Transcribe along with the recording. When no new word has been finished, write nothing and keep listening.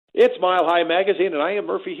It's Mile High Magazine, and I am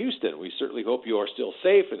Murphy Houston. We certainly hope you are still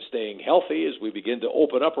safe and staying healthy as we begin to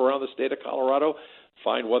open up around the state of Colorado.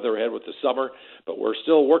 Fine weather ahead with the summer, but we're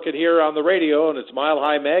still working here on the radio, and it's Mile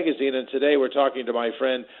High Magazine, and today we're talking to my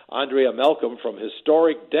friend Andrea Malcolm from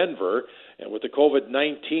Historic Denver, and with the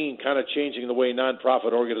COVID-19 kind of changing the way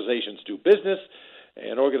nonprofit organizations do business,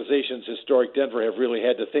 and organizations Historic Denver have really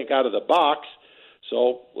had to think out of the box.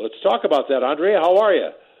 So let's talk about that. Andrea, how are you?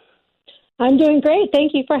 I'm doing great.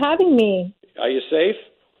 Thank you for having me. Are you safe?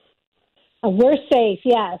 We're safe,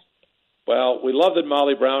 yes. Well, we loved it,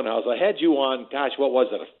 Molly Brown House. I had you on, what was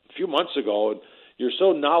it, a few months ago, and you're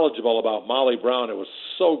so knowledgeable about Molly Brown. It was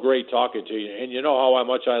so great talking to you, and you know how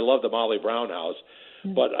much I love the Molly Brown House.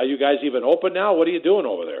 But are you guys even open now? What are you doing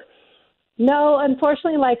over there? No,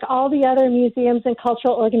 unfortunately, like all the other museums and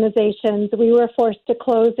cultural organizations, we were forced to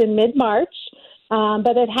close in mid-March.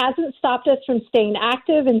 But it hasn't stopped us from staying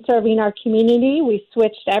active and serving our community. We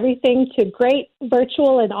switched everything to great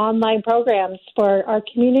virtual and online programs for our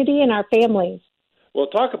community and our families. Well,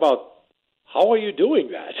 talk about how are you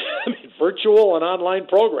doing that? I mean, virtual and online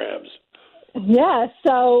programs. Yeah,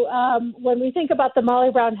 so when we think about the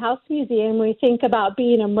Molly Brown House Museum, we think about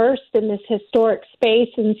being immersed in this historic space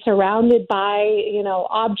and surrounded by,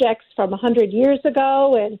 objects from 100 years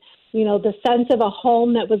ago and the sense of a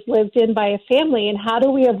home that was lived in by a family, and how do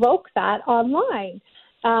we evoke that online?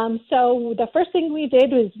 So the first thing we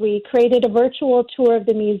did was we created a virtual tour of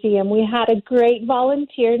the museum. We had a great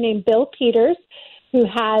volunteer named Bill Peters who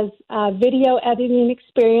has video editing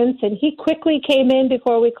experience, and he quickly came in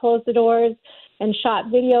before we closed the doors and shot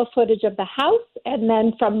video footage of the house. And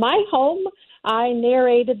then from my home, I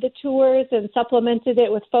narrated the tours and supplemented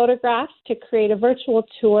it with photographs to create a virtual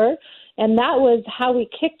tour. And that was how we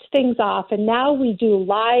kicked things off. And now we do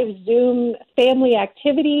live Zoom family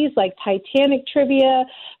activities like Titanic trivia.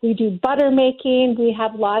 We do butter making. We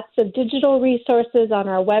have lots of digital resources on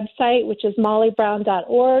our website, which is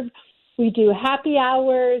mollybrown.org. We do happy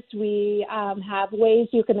hours. We have ways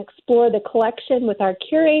you can explore the collection with our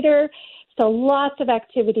curator. So lots of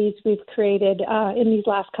activities we've created in these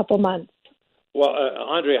last couple months. Well,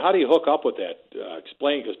 Andrea, how do you hook up with that?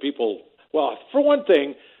 Explain, because people, for one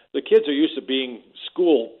thing, the kids are used to being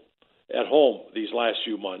school at home these last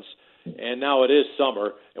few months, and now it is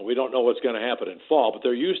summer, and we don't know what's going to happen in fall, but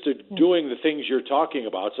they're used to doing the things you're talking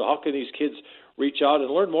about. So how can these kids reach out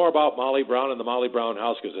and learn more about Molly Brown and the Molly Brown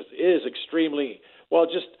House? Because it is extremely,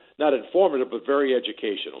 just not informative, but very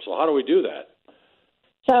educational. So how do we do that?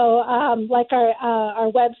 So our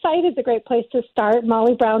website is a great place to start,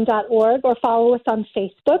 mollybrown.org, or follow us on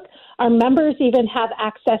Facebook. Our members even have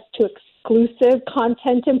access to exclusive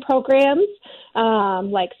content and programs,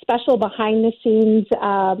 like special behind-the-scenes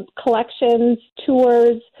collections,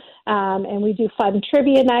 tours, and we do fun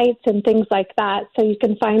trivia nights and things like that. So you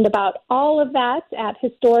can find about all of that at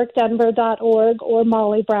historicdenver.org or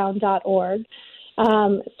mollybrown.org.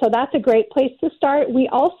 So that's a great place to start. We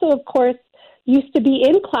also, of course, used to be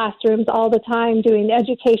in classrooms all the time doing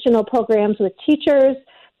educational programs with teachers.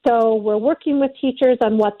 So we're working with teachers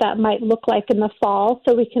on what that might look like in the fall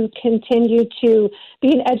so we can continue to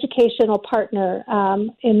be an educational partner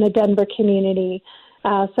in the Denver community.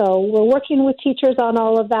 So we're working with teachers on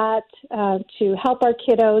all of that to help our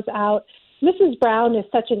kiddos out. Mrs. Brown is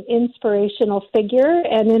such an inspirational figure,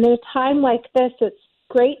 and in a time like this, it's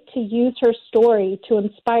great to use her story to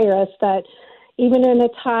inspire us that even in a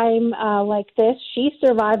time like this, she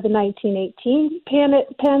survived the 1918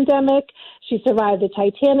 pandemic. She survived the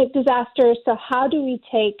Titanic disaster. So how do we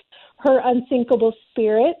take her unsinkable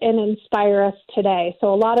spirit and inspire us today?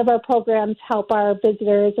 So a lot of our programs help our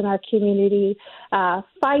visitors and our community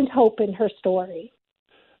find hope in her story.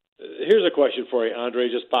 Here's a question for you, Andre,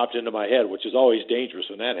 just popped into my head, which is always dangerous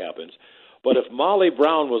when that happens. But if Molly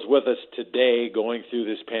Brown was with us today going through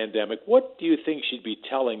this pandemic, what do you think she'd be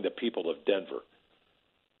telling the people of Denver?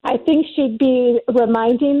 I think she'd be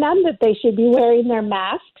reminding them that they should be wearing their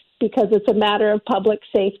masks because it's a matter of public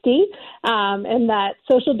safety, and that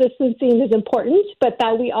social distancing is important, but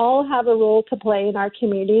that we all have a role to play in our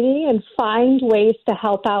community and find ways to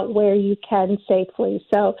help out where you can safely.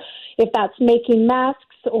 So if that's making masks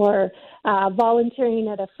or volunteering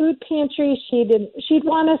at a food pantry, she'd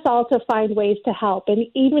want us all to find ways to help. And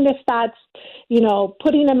even if that's,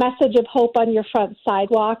 putting a message of hope on your front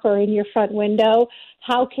sidewalk or in your front window,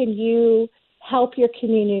 how can you help your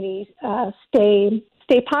community stay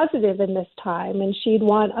positive in this time? And she'd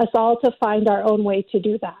want us all to find our own way to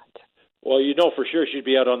do that. Well, for sure she'd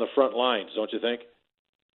be out on the front lines, don't you think?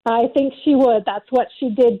 I think she would. That's what she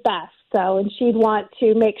did best. So, and she'd want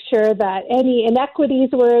to make sure that any inequities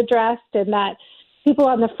were addressed and that people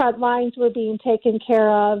on the front lines were being taken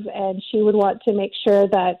care of, and she would want to make sure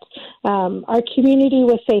that our community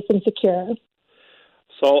was safe and secure.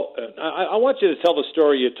 So I want you to tell the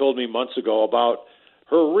story you told me months ago about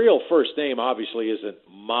her real first name obviously isn't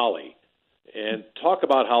Molly, and talk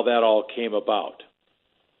about how that all came about.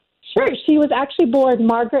 Sure. She was actually born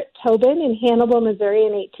Margaret Tobin in Hannibal, Missouri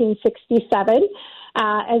in 1867.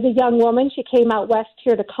 As a young woman, she came out west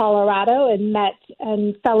here to Colorado and met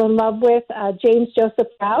and fell in love with James Joseph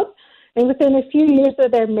Brown. And within a few years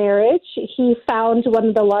of their marriage, he found one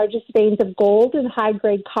of the largest veins of gold and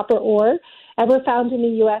high-grade copper ore ever found in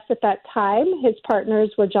the U.S. at that time. His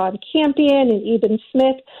partners were John Campion and Eben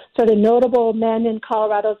Smith, sort of notable men in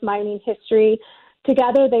Colorado's mining history.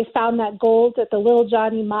 Together, they found that gold at the Little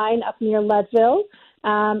Johnny mine up near Leadville,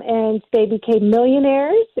 and they became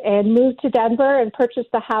millionaires and moved to Denver and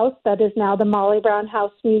purchased the house that is now the Molly Brown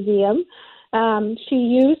House Museum. She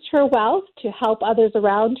used her wealth to help others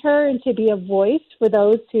around her and to be a voice for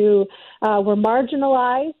those who were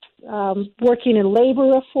marginalized, working in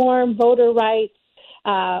labor reform, voter rights,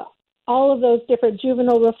 all of those different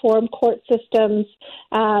juvenile reform court systems.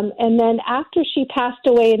 And then after she passed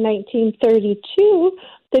away in 1932,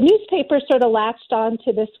 the newspaper sort of latched on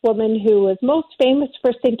to this woman who was most famous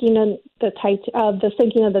for sinking the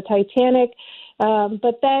sinking of the Titanic.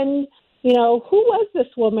 But then, you know, who was this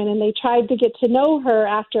woman? And they tried to get to know her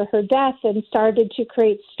after her death and started to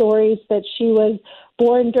create stories that she was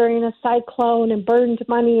born during a cyclone and burned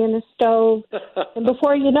money in a stove. And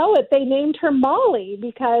before you know it, they named her Molly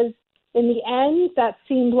because in the end, that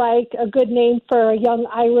seemed like a good name for a young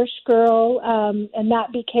Irish girl, and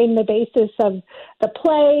that became the basis of the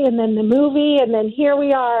play and then the movie. And then here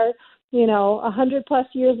we are, you know, 100-plus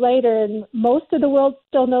years later, and most of the world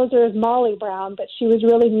still knows her as Molly Brown, but she was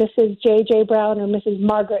really Mrs. J.J. Brown or Mrs.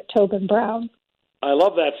 Margaret Tobin Brown. I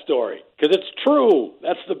love that story because it's true.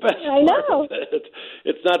 That's the best part. I know.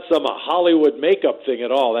 It's not some Hollywood makeup thing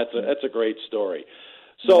at all. That's a great story.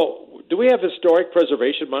 So, do we have Historic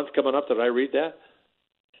Preservation Month coming up? Did I read that?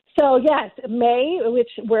 So, yes, May,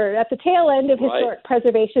 which we're at the tail end of Historic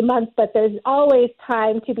Preservation Month, but there's always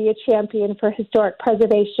time to be a champion for historic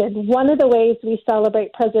preservation. One of the ways we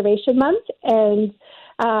celebrate Preservation Month, and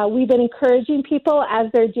we've been encouraging people as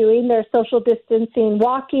they're doing their social distancing,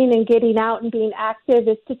 walking and getting out and being active,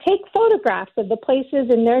 is to take photographs of the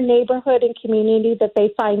places in their neighborhood and community that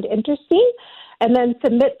they find interesting, and then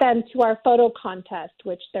submit them to our photo contest,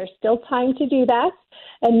 which there's still time to do that.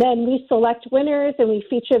 And then we select winners and we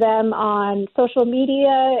feature them on social media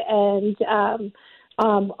and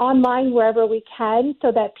online wherever we can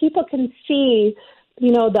so that people can see,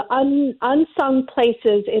 you know, the unsung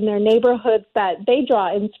places in their neighborhoods that they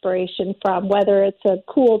draw inspiration from, whether it's a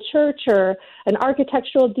cool church or an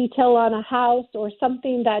architectural detail on a house or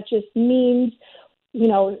something that just means, you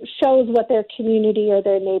know, shows what their community or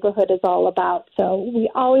their neighborhood is all about. So we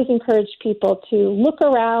always encourage people to look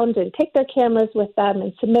around and take their cameras with them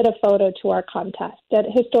and submit a photo to our contest at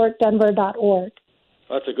historicdenver.org.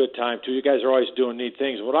 That's a good time, too. You guys are always doing neat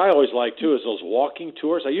things. What I always like, too, is those walking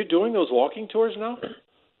tours. Are you doing those walking tours now?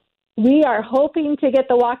 We are hoping to get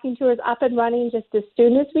the walking tours up and running just as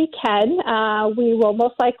soon as we can. We will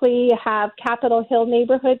most likely have Capitol Hill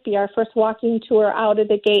neighborhood be our first walking tour out of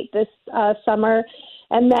the gate this summer.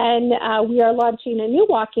 And then we are launching a new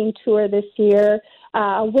walking tour this year,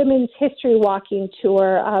 a women's history walking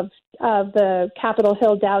tour of the Capitol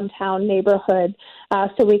Hill downtown neighborhood,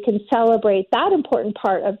 so we can celebrate that important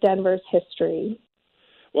part of Denver's history.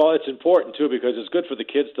 Well, it's important, too, because it's good for the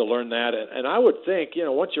kids to learn that. And I would think, you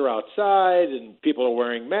know, once you're outside and people are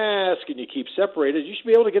wearing masks and you keep separated, you should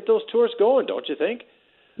be able to get those tours going, don't you think?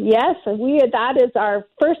 Yes, that is our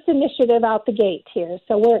first initiative out the gate here,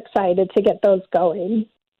 so we're excited to get those going.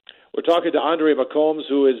 We're talking to Andrea McCombs,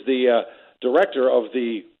 who is the director of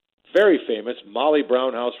the very famous Molly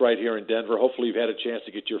Brown House right here in Denver. Hopefully you've had a chance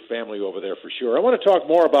to get your family over there for sure. I want to talk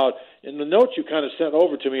more about, in the note you kind of sent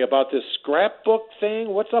over to me, about this scrapbook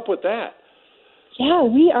thing. What's up with that? Yeah,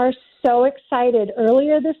 we are so excited.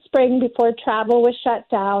 Earlier this spring, before travel was shut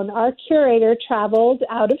down, our curator traveled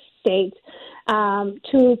out of state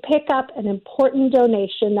to pick up an important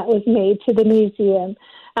donation that was made to the museum.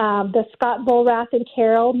 The Scott Bullrath and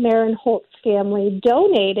Carol Marin Holtz family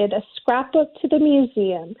donated a scrapbook to the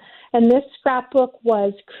museum, and this scrapbook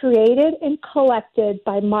was created and collected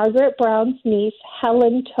by Margaret Brown's niece,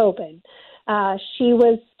 Helen Tobin. She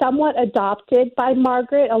was somewhat adopted by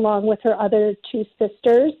Margaret along with her other two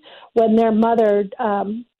sisters when their mother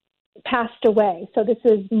passed away. So this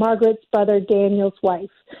is Margaret's brother Daniel's wife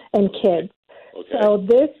and kids. Okay. So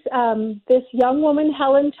this young woman,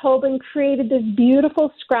 Helen Tobin, created this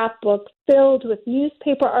beautiful scrapbook filled with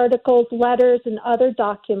newspaper articles, letters, and other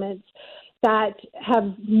documents that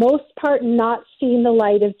have most part not seen the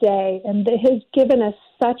light of day. And it has given us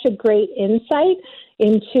such a great insight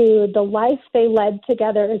into the life they led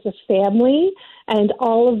together as a family and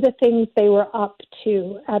all of the things they were up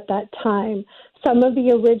to at that time. Some of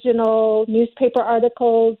the original newspaper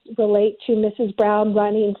articles relate to Mrs. Brown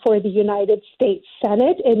running for the United States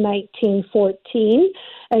Senate in 1914,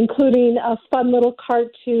 including a fun little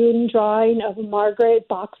cartoon drawing of Margaret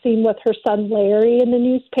boxing with her son Larry in the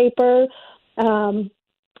newspaper, and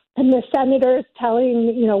the senators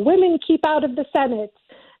telling, women keep out of the Senate.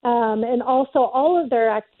 And also all of their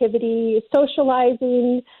activity,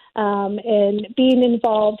 socializing and being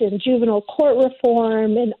involved in juvenile court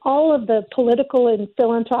reform and all of the political and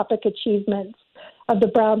philanthropic achievements of the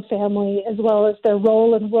Brown family, as well as their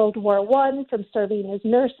role in World War I from serving as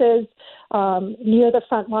nurses near the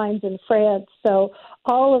front lines in France. So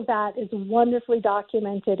all of that is wonderfully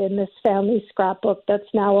documented in this family scrapbook that's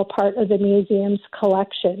now a part of the museum's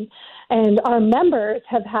collection. And our members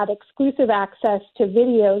have had exclusive access to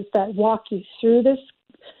videos that walk you through this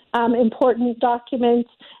important document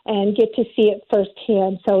and get to see it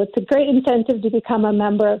firsthand. So it's a great incentive to become a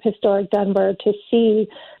member of Historic Denver to see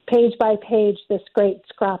page by page this great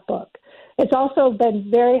scrapbook. It's also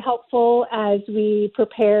been very helpful as we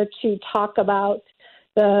prepare to talk about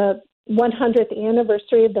the 100th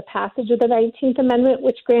anniversary of the passage of the 19th Amendment,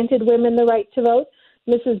 which granted women the right to vote.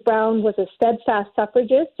 Mrs. Brown was a steadfast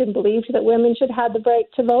suffragist and believed that women should have the right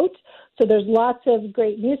to vote. So there's lots of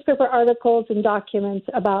great newspaper articles and documents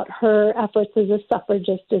about her efforts as a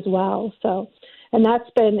suffragist as well. And that's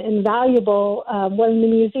been invaluable. When the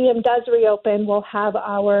museum does reopen, we'll have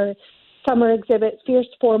our summer exhibit, Fierce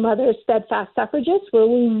Foremothers, Steadfast Suffragists, where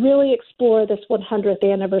we really explore this 100th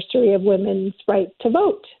anniversary of women's right to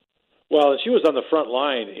vote. Well, she was on the front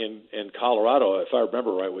line in Colorado, if I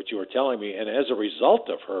remember right, what you were telling me. And as a result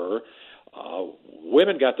of her,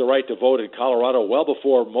 women got the right to vote in Colorado well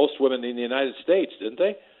before most women in the United States, didn't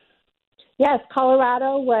they? Yes,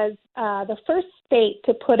 Colorado was the first state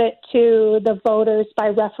to put it to the voters by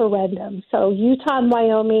referendum. So Utah and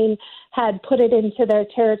Wyoming had put it into their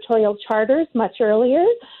territorial charters much earlier,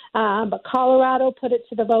 but Colorado put it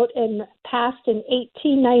to the vote and passed in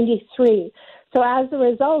 1893. So as a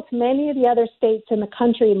result, many of the other states in the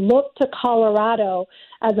country looked to Colorado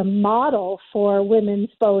as a model for women's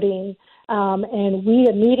voting. And we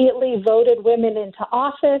immediately voted women into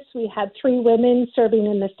office. We had 3 women serving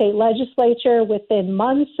in the state legislature within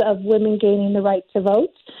months of women gaining the right to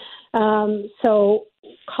vote. So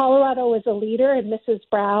Colorado is a leader, and Mrs.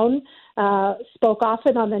 Brown spoke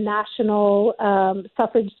often on the national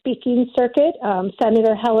suffrage speaking circuit.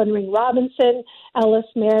 Senator Helen Ring Robinson, Ellis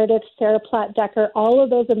Meredith, Sarah Platt Decker, all of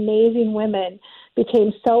those amazing women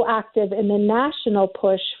became so active in the national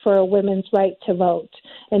push for women's right to vote.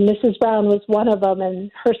 And Mrs. Brown was one of them,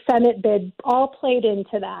 and her Senate bid all played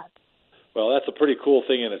into that. Well, that's a pretty cool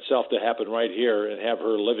thing in itself to happen right here and have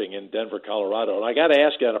her living in Denver, Colorado. And I got to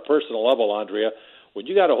ask you on a personal level, Andrea, when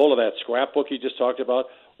you got a hold of that scrapbook you just talked about,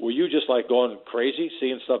 were you just like going crazy,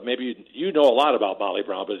 seeing stuff? Maybe you know a lot about Molly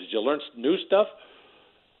Brown, but did you learn new stuff?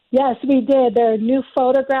 Yes, we did. There are new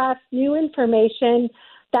photographs, new information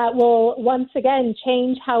that will once again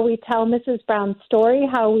change how we tell Mrs. Brown's story,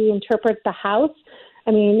 how we interpret the house.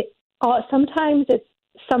 I mean, sometimes it's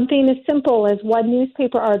something as simple as one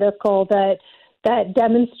newspaper article that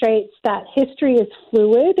demonstrates that history is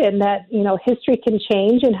fluid and that, history can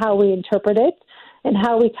change in how we interpret it and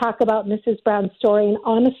how we talk about Mrs. Brown's story. And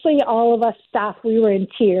honestly, all of us staff, we were in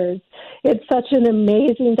tears. It's such an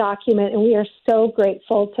amazing document, and we are so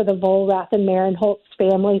grateful to the Vollrath and Marinholtz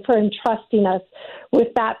family for entrusting us with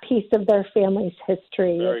that piece of their family's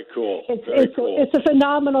history. Very cool. It's a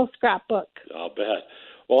phenomenal scrapbook. I'll bet.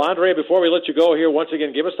 Well, Andrea, before we let you go here, once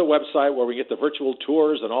again, give us the website where we get the virtual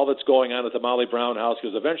tours and all that's going on at the Molly Brown House,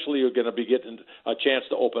 because eventually you're going to be getting a chance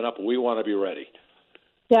to open up, and we want to be ready.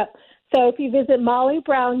 Yep. So if you visit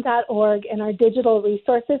mollybrown.org and our digital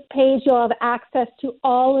resources page, you'll have access to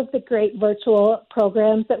all of the great virtual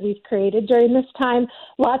programs that we've created during this time.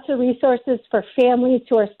 Lots of resources for families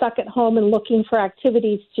who are stuck at home and looking for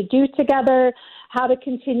activities to do together, how to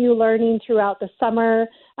continue learning throughout the summer,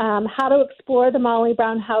 how to explore the Molly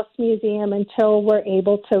Brown House Museum until we're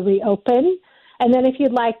able to reopen. And then if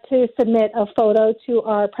you'd like to submit a photo to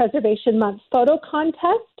our Preservation Month photo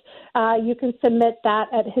contest, you can submit that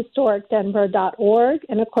at historicdenver.org.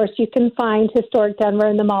 And, of course, you can find Historic Denver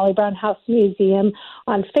and the Molly Brown House Museum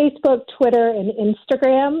on Facebook, Twitter, and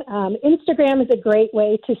Instagram. Instagram is a great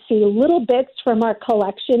way to see little bits from our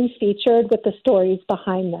collection featured with the stories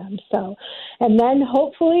behind them. So, and then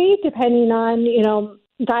hopefully, depending on,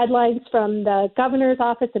 guidelines from the governor's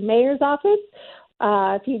office and mayor's office,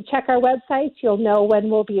 if you check our websites, you'll know when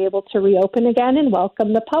we'll be able to reopen again and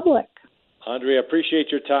welcome the public. Andrea,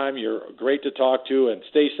 appreciate your time. You're great to talk to, and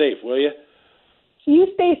stay safe, will you? You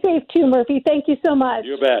stay safe too, Murphy. Thank you so much.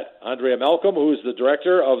 You bet. Andrea Malcolm, who's the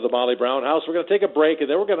director of the Molly Brown House. We're going to take a break, and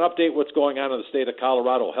then we're going to update what's going on in the state of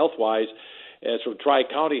Colorado health-wise. As from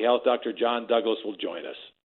Tri-County Health, Dr. John Douglas will join us.